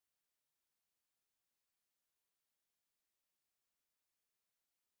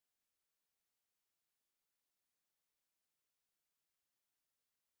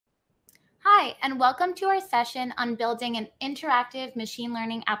Hi, and welcome to our session on building an interactive machine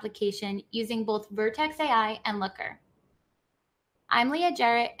learning application using both Vertex AI and Looker. I'm Leah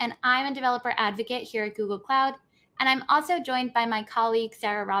Jarrett, and I'm a developer advocate here at Google Cloud, and I'm also joined by my colleague,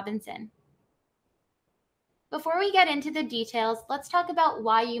 Sarah Robinson. Before we get into the details, let's talk about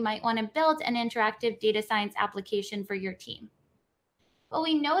why you might want to build an interactive data science application for your team. Well,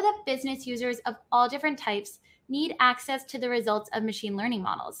 we know that business users of all different types need access to the results of machine learning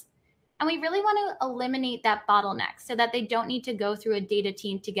models. And we really want to eliminate that bottleneck so that they don't need to go through a data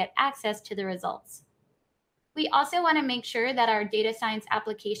team to get access to the results. We also want to make sure that our data science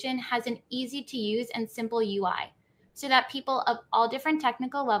application has an easy to use and simple UI so that people of all different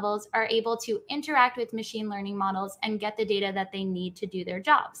technical levels are able to interact with machine learning models and get the data that they need to do their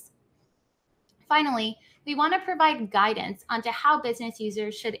jobs. Finally, we want to provide guidance onto how business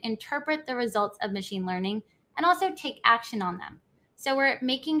users should interpret the results of machine learning and also take action on them. So we're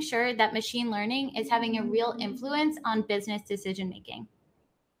making sure that machine learning is having a real influence on business decision making.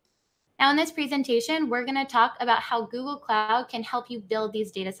 Now in this presentation, we're going to talk about how Google Cloud can help you build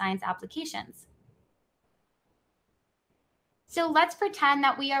these data science applications. So let's pretend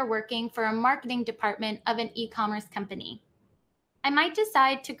that we are working for a marketing department of an e-commerce company. I might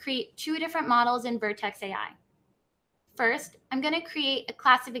decide to create two different models in Vertex AI. First, I'm going to create a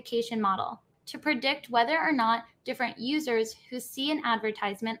classification model to predict whether or not different users who see an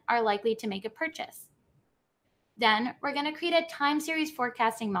advertisement are likely to make a purchase. Then we're going to create a time series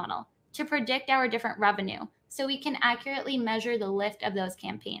forecasting model to predict our different revenue so we can accurately measure the lift of those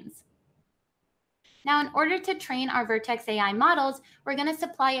campaigns. Now, in order to train our Vertex AI models, we're going to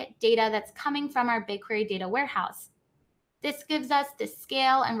supply it data that's coming from our BigQuery data warehouse. This gives us the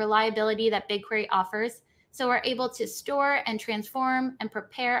scale and reliability that BigQuery offers, so we're able to store and transform and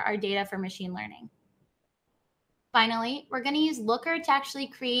prepare our data for machine learning. Finally, we're going to use Looker to actually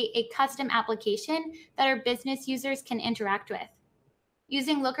create a custom application that our business users can interact with.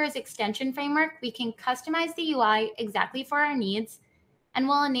 Using Looker's extension framework, we can customize the UI exactly for our needs, and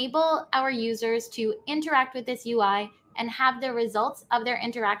will enable our users to interact with this UI and have the results of their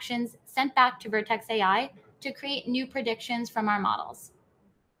interactions sent back to Vertex AI to create new predictions from our models.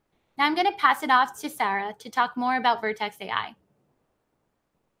 Now I'm going to pass it off to Sarah to talk more about Vertex AI.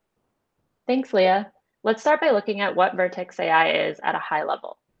 Thanks, Leah. Let's start by looking at what Vertex AI is at a high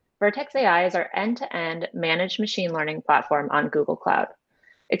level. Vertex AI is our end-to-end managed machine learning platform on Google Cloud.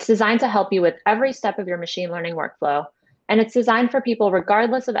 It's designed to help you with every step of your machine learning workflow, and it's designed for people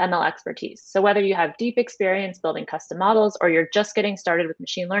regardless of ML expertise. So whether you have deep experience building custom models or you're just getting started with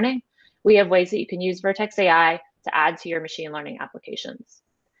machine learning, we have ways that you can use Vertex AI to add to your machine learning applications.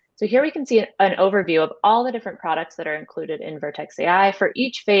 So here we can see an overview of all the different products that are included in Vertex AI for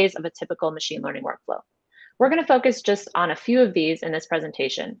each phase of a typical machine learning workflow. We're going to focus just on a few of these in this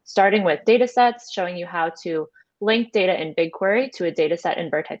presentation, starting with data sets, showing you how to link data in BigQuery to a data set in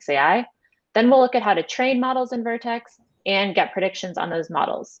Vertex AI. Then we'll look at how to train models in Vertex and get predictions on those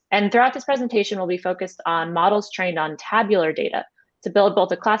models. And throughout this presentation, we'll be focused on models trained on tabular data to build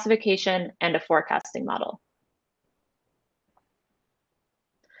both a classification and a forecasting model.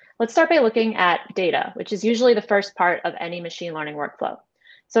 Let's start by looking at data, which is usually the first part of any machine learning workflow.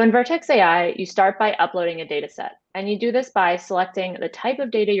 So in Vertex AI, you start by uploading a data set, and you do this by selecting the type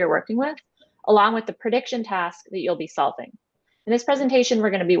of data you're working with, along with the prediction task that you'll be solving. In this presentation, we're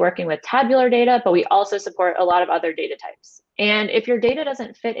going to be working with tabular data, but we also support a lot of other data types. And if your data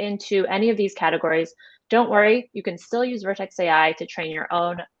doesn't fit into any of these categories, don't worry, you can still use Vertex AI to train your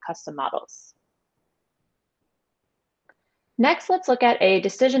own custom models. Next, let's look at a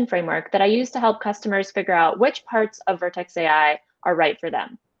decision framework that I use to help customers figure out which parts of Vertex AI are right for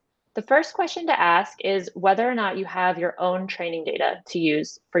them. The first question to ask is whether or not you have your own training data to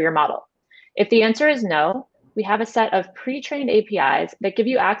use for your model. If the answer is no, we have a set of pre-trained APIs that give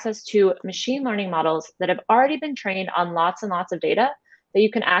you access to machine learning models that have already been trained on lots and lots of data that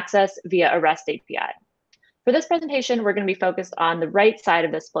you can access via a REST API. For this presentation, we're going to be focused on the right side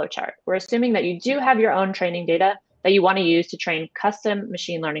of this flowchart. We're assuming that you do have your own training data that you want to use to train custom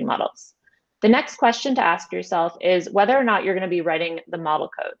machine learning models. The next question to ask yourself is whether or not you're going to be writing the model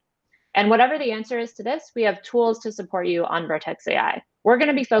code. And whatever the answer is to this, we have tools to support you on Vertex AI. We're going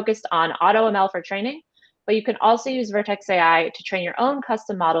to be focused on AutoML for training, but you can also use Vertex AI to train your own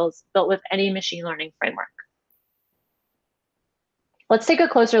custom models built with any machine learning framework. Let's take a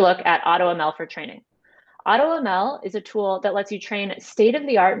closer look at AutoML for training. AutoML is a tool that lets you train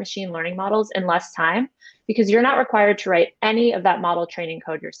state-of-the-art machine learning models in less time because you're not required to write any of that model training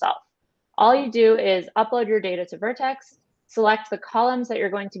code yourself. All you do is upload your data to Vertex, select the columns that you're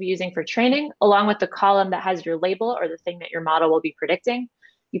going to be using for training, along with the column that has your label or the thing that your model will be predicting.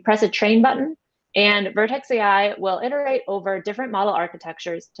 You press a train button, and Vertex AI will iterate over different model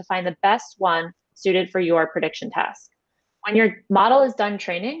architectures to find the best one suited for your prediction task. When your model is done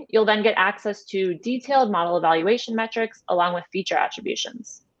training, you'll then get access to detailed model evaluation metrics along with feature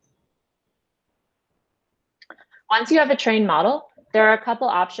attributions. Once you have a trained model, there are a couple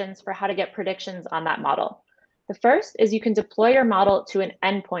options for how to get predictions on that model. The first is you can deploy your model to an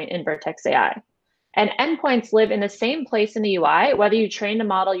endpoint in Vertex AI. And endpoints live in the same place in the UI, whether you train a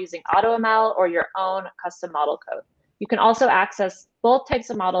model using AutoML or your own custom model code. You can also access both types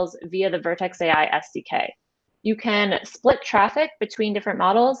of models via the Vertex AI SDK. You can split traffic between different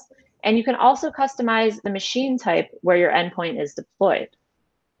models, and you can also customize the machine type where your endpoint is deployed.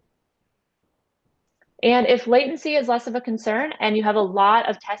 And if latency is less of a concern and you have a lot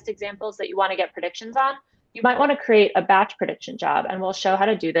of test examples that you want to get predictions on, you might want to create a batch prediction job, and we'll show how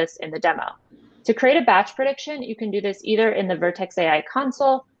to do this in the demo. To create a batch prediction, you can do this either in the Vertex AI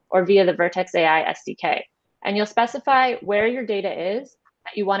console or via the Vertex AI SDK. And you'll specify where your data is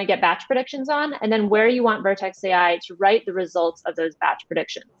that you want to get batch predictions on, and then where you want Vertex AI to write the results of those batch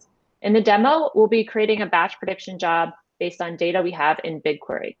predictions. In the demo, we'll be creating a batch prediction job based on data we have in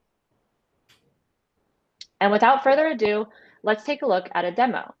BigQuery. And without further ado, let's take a look at a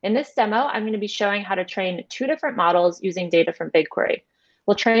demo. In this demo, I'm going to be showing how to train two different models using data from BigQuery.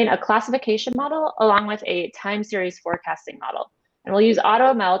 We'll train a classification model along with a time series forecasting model. And we'll use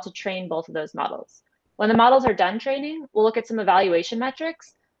AutoML to train both of those models. When the models are done training, we'll look at some evaluation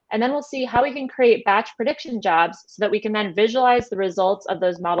metrics, and then we'll see how we can create batch prediction jobs so that we can then visualize the results of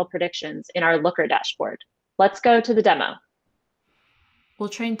those model predictions in our Looker dashboard. Let's go to the demo. We'll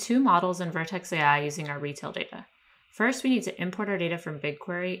train two models in Vertex AI using our retail data. First, we need to import our data from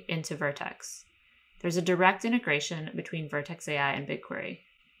BigQuery into Vertex. There's a direct integration between Vertex AI and BigQuery.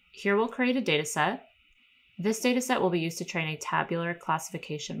 Here we'll create a dataset. This dataset will be used to train a tabular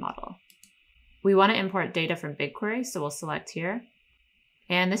classification model. We want to import data from BigQuery, so we'll select here.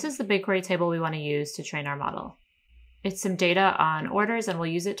 And this is the BigQuery table we want to use to train our model. It's some data on orders, and we'll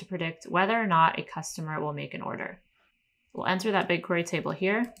use it to predict whether or not a customer will make an order. We'll enter that BigQuery table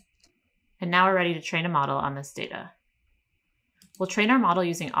here, and now we're ready to train a model on this data. We'll train our model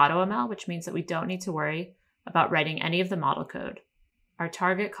using AutoML, which means that we don't need to worry about writing any of the model code. Our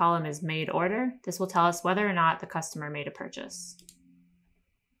target column is made order. This will tell us whether or not the customer made a purchase.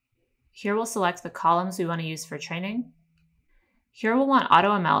 Here we'll select the columns we want to use for training. Here we'll want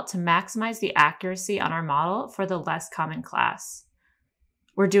AutoML to maximize the accuracy on our model for the less common class.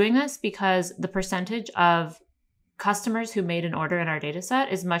 We're doing this because the percentage of customers who made an order in our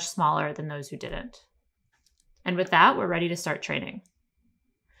dataset is much smaller than those who didn't. And with that, we're ready to start training.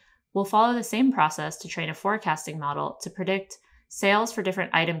 We'll follow the same process to train a forecasting model to predict sales for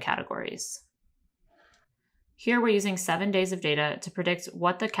different item categories. Here we're using 7 days of data to predict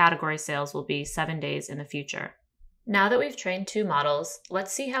what the category sales will be 7 days in the future. Now that we've trained two models,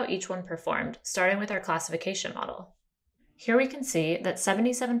 let's see how each one performed, starting with our classification model. Here we can see that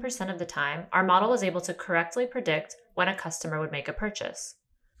 77% of the time, our model was able to correctly predict when a customer would make a purchase.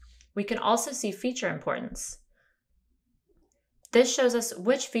 We can also see feature importance. This shows us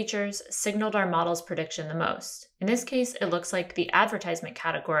which features signaled our model's prediction the most. In this case, it looks like the advertisement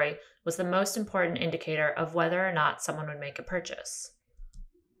category was the most important indicator of whether or not someone would make a purchase.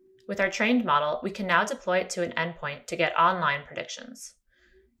 With our trained model, we can now deploy it to an endpoint to get online predictions.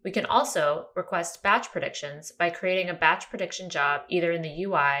 We can also request batch predictions by creating a batch prediction job either in the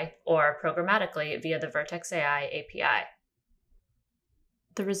UI or programmatically via the Vertex AI API.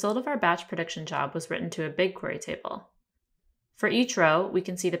 The result of our batch prediction job was written to a BigQuery table. For each row, we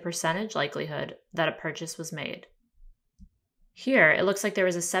can see the percentage likelihood that a purchase was made. Here, it looks like there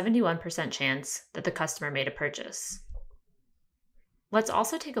was a 71% chance that the customer made a purchase. Let's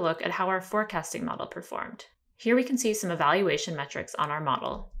also take a look at how our forecasting model performed. Here we can see some evaluation metrics on our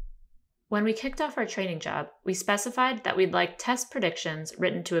model. When we kicked off our training job, we specified that we'd like test predictions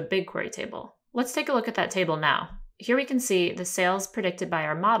written to a BigQuery table. Let's take a look at that table now. Here we can see the sales predicted by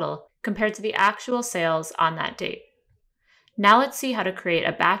our model compared to the actual sales on that date. Now let's see how to create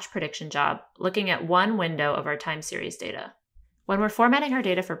a batch prediction job looking at one window of our time series data. When we're formatting our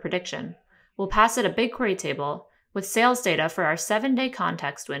data for prediction, we'll pass it a BigQuery table with sales data for our 7-day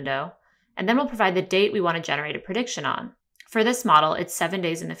context window, and then we'll provide the date we want to generate a prediction on. For this model, it's 7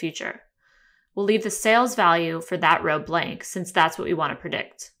 days in the future. We'll leave the sales value for that row blank since that's what we want to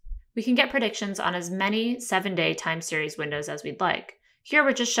predict. We can get predictions on as many 7-day time series windows as we'd like. Here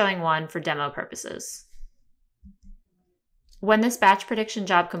we're just showing one for demo purposes. When this batch prediction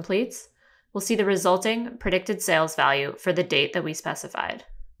job completes, we'll see the resulting predicted sales value for the date that we specified.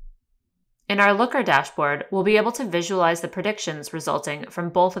 In our Looker dashboard, we'll be able to visualize the predictions resulting from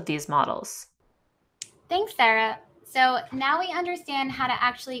both of these models. Thanks, Sarah. So now we understand how to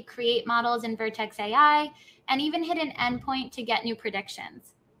actually create models in Vertex AI and even hit an endpoint to get new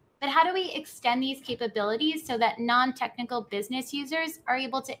predictions. But how do we extend these capabilities so that non-technical business users are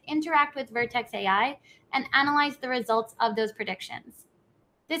able to interact with Vertex AI and analyze the results of those predictions?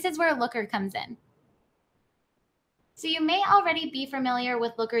 This is where Looker comes in. So you may already be familiar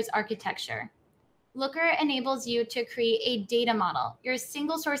with Looker's architecture. Looker enables you to create a data model, your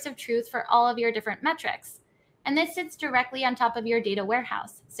single source of truth for all of your different metrics. And this sits directly on top of your data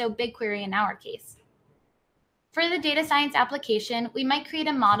warehouse, so BigQuery in our case. For the data science application, we might create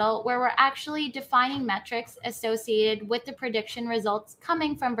a model where we're actually defining metrics associated with the prediction results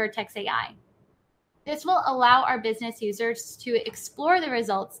coming from Vertex AI. This will allow our business users to explore the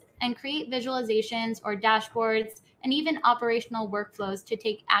results and create visualizations or dashboards and even operational workflows to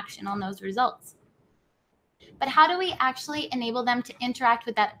take action on those results. But how do we actually enable them to interact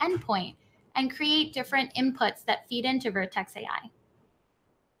with that endpoint and create different inputs that feed into Vertex AI?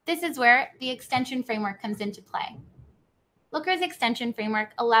 This is where the extension framework comes into play. Looker's extension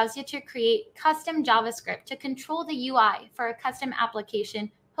framework allows you to create custom JavaScript to control the UI for a custom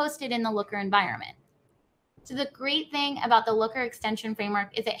application hosted in the Looker environment. So the great thing about the Looker extension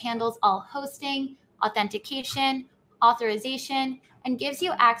framework is it handles all hosting, authentication, authorization, and gives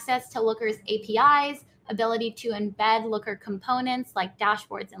you access to Looker's APIs, ability to embed Looker components like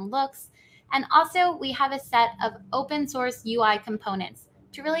dashboards and looks. And also we have a set of open source UI components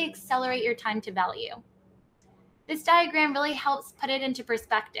to really accelerate your time to value. This diagram really helps put it into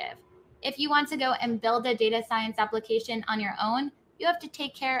perspective. If you want to go and build a data science application on your own, you have to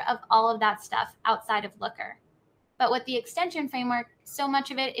take care of all of that stuff outside of Looker. But with the extension framework, so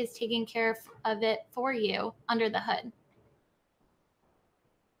much of it is taking care of it for you under the hood.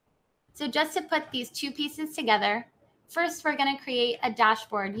 So just to put these two pieces together, first we're going to create a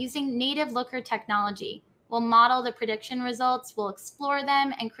dashboard using native Looker technology. We'll model the prediction results, we'll explore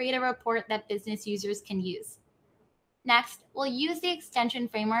them, and create a report that business users can use. Next, we'll use the extension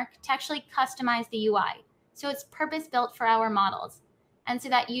framework to actually customize the UI, so it's purpose-built for our models, and so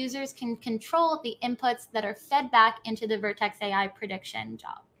that users can control the inputs that are fed back into the Vertex AI prediction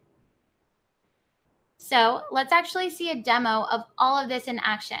job. So let's actually see a demo of all of this in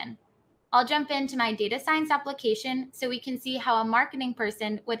action. I'll jump into my data science application so we can see how a marketing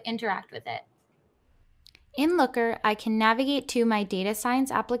person would interact with it. In Looker, I can navigate to my data science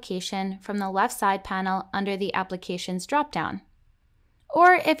application from the left side panel under the Applications dropdown,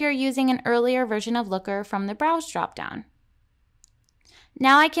 or if you're using an earlier version of Looker, from the Browse dropdown.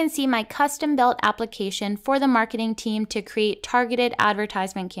 Now I can see my custom-built application for the marketing team to create targeted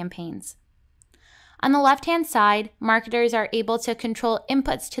advertisement campaigns. On the left-hand side, marketers are able to control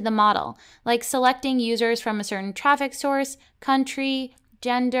inputs to the model, like selecting users from a certain traffic source, country,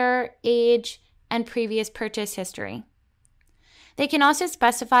 gender, age, and previous purchase history. They can also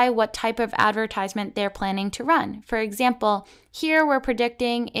specify what type of advertisement they're planning to run. For example, here we're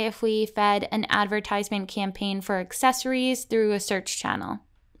predicting if we fed an advertisement campaign for accessories through a search channel.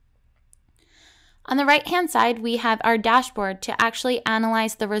 On the right-hand side, we have our dashboard to actually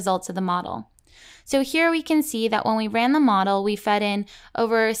analyze the results of the model. So here we can see that when we ran the model, we fed in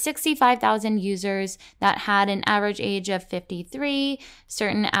over 65,000 users that had an average age of 53,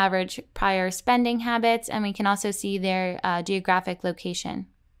 certain average prior spending habits, and we can also see their geographic location.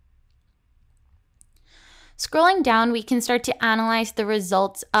 Scrolling down, we can start to analyze the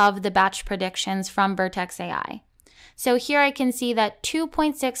results of the batch predictions from Vertex AI. So here I can see that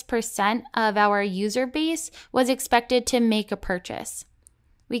 2.6% of our user base was expected to make a purchase.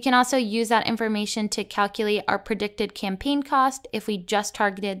 We can also use that information to calculate our predicted campaign cost if we just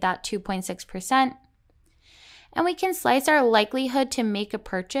targeted that 2.6%. And we can slice our likelihood to make a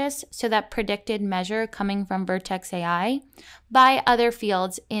purchase, so that predicted measure coming from Vertex AI, by other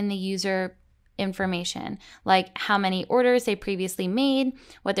fields in the user information, like how many orders they previously made,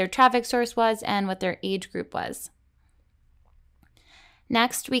 what their traffic source was, and what their age group was.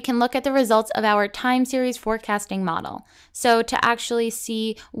 Next, we can look at the results of our time series forecasting model. So to actually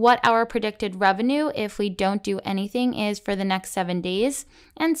see what our predicted revenue, if we don't do anything, is for the next 7 days,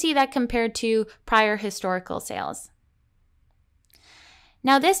 and see that compared to prior historical sales.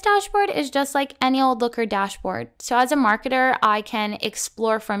 Now this dashboard is just like any old Looker dashboard. So as a marketer, I can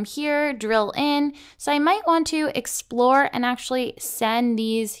explore from here, drill in. So I might want to explore and actually send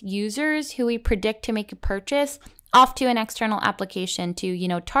these users who we predict to make a purchase off to an external application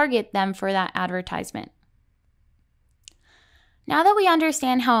to, target them for that advertisement. Now that we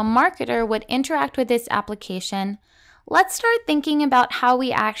understand how a marketer would interact with this application, Let's start thinking about how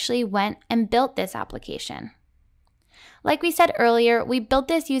we actually went and built this application. Like we said earlier, we built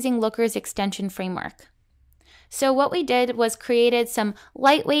this using Looker's extension framework. So what we did was created some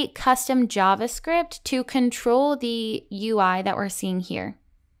lightweight custom JavaScript to control the UI that we're seeing here.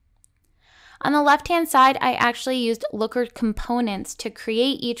 On the left-hand side, I actually used Looker components to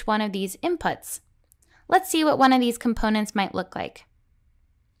create each one of these inputs. Let's see what one of these components might look like.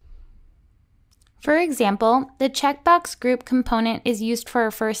 For example, the checkbox group component is used for our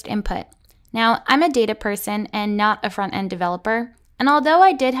first input. Now, I'm a data person and not a front-end developer, and although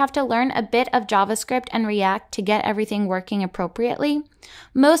I did have to learn a bit of JavaScript and React to get everything working appropriately,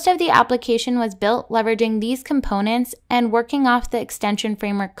 most of the application was built leveraging these components and working off the extension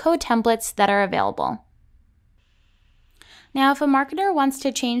framework code templates that are available. Now, if a marketer wants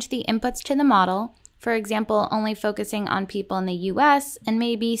to change the inputs to the model, for example, only focusing on people in the US and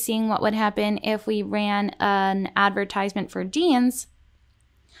maybe seeing what would happen if we ran an advertisement for jeans,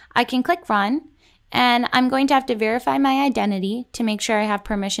 I can click Run, and I'm going to have to verify my identity to make sure I have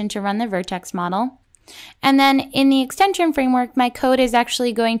permission to run the Vertex model. And then in the extension framework, my code is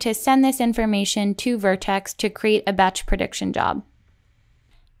actually going to send this information to Vertex to create a batch prediction job.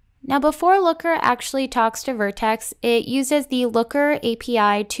 Now, before Looker actually talks to Vertex, it uses the Looker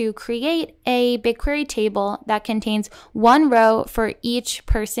API to create a BigQuery table that contains one row for each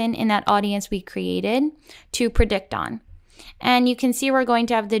person in that audience we created to predict on. And you can see we're going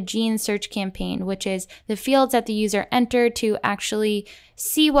to have the gene search campaign, which is the fields that the user entered to actually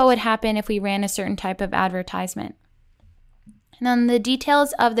see what would happen if we ran a certain type of advertisement. And on the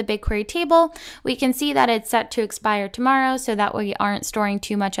details of the BigQuery table, we can see that it's set to expire tomorrow so that we aren't storing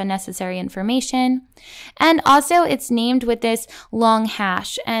too much unnecessary information. And also it's named with this long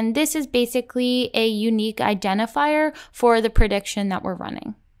hash, and this is basically a unique identifier for the prediction that we're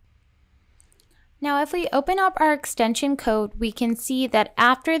running. Now, if we open up our extension code, we can see that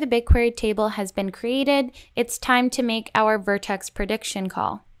after the BigQuery table has been created, it's time to make our Vertex prediction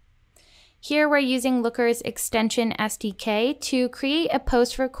call. Here we're using Looker's extension SDK to create a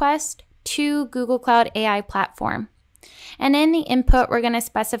post request to Google Cloud AI platform. And in the input, we're going to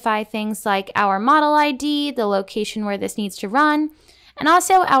specify things like our model ID, the location where this needs to run, and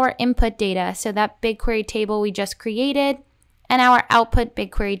also our input data, so that BigQuery table we just created, and our output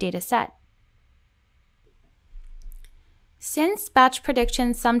BigQuery data set. Since batch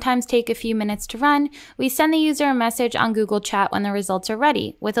predictions sometimes take a few minutes to run, we send the user a message on Google Chat when the results are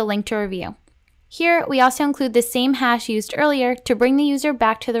ready with a link to review. Here, we also include the same hash used earlier to bring the user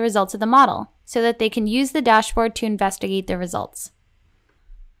back to the results of the model so that they can use the dashboard to investigate the results.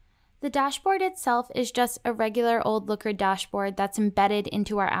 The dashboard itself is just a regular old Looker dashboard that's embedded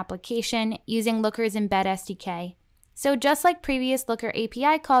into our application using Looker's Embed SDK. So just like previous Looker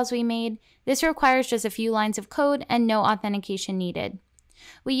API calls we made, this requires just a few lines of code and no authentication needed.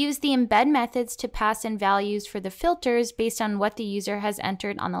 We use the embed methods to pass in values for the filters based on what the user has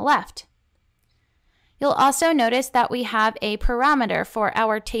entered on the left. You'll also notice that we have a parameter for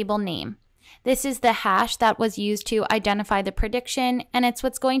our table name. This is the hash that was used to identify the prediction, and it's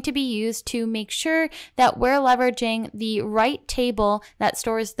what's going to be used to make sure that we're leveraging the right table that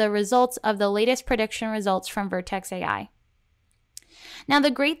stores the results of the latest prediction results from Vertex AI. Now, the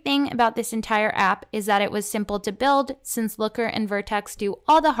great thing about this entire app is that it was simple to build, since Looker and Vertex do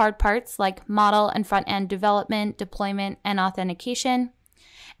all the hard parts like model and front-end development, deployment, and authentication.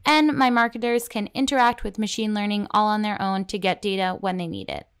 And my marketers can interact with machine learning all on their own to get data when they need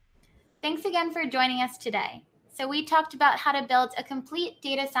it. Thanks again for joining us today. So we talked about how to build a complete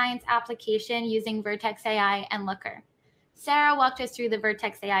data science application using Vertex AI and Looker. Sarah walked us through the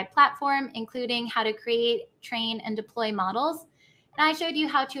Vertex AI platform, including how to create, train, and deploy models. And I showed you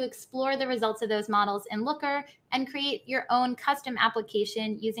how to explore the results of those models in Looker and create your own custom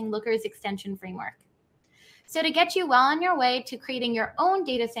application using Looker's extension framework. So to get you well on your way to creating your own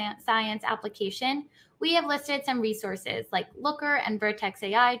data science application, we have listed some resources like Looker and Vertex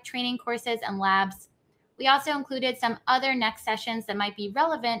AI training courses and labs. We also included some other next sessions that might be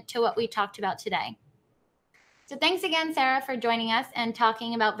relevant to what we talked about today. So thanks again, Sarah, for joining us and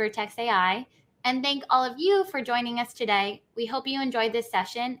talking about Vertex AI. And thank all of you for joining us today. We hope you enjoyed this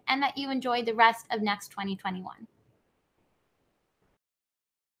session and that you enjoyed the rest of Next 2021.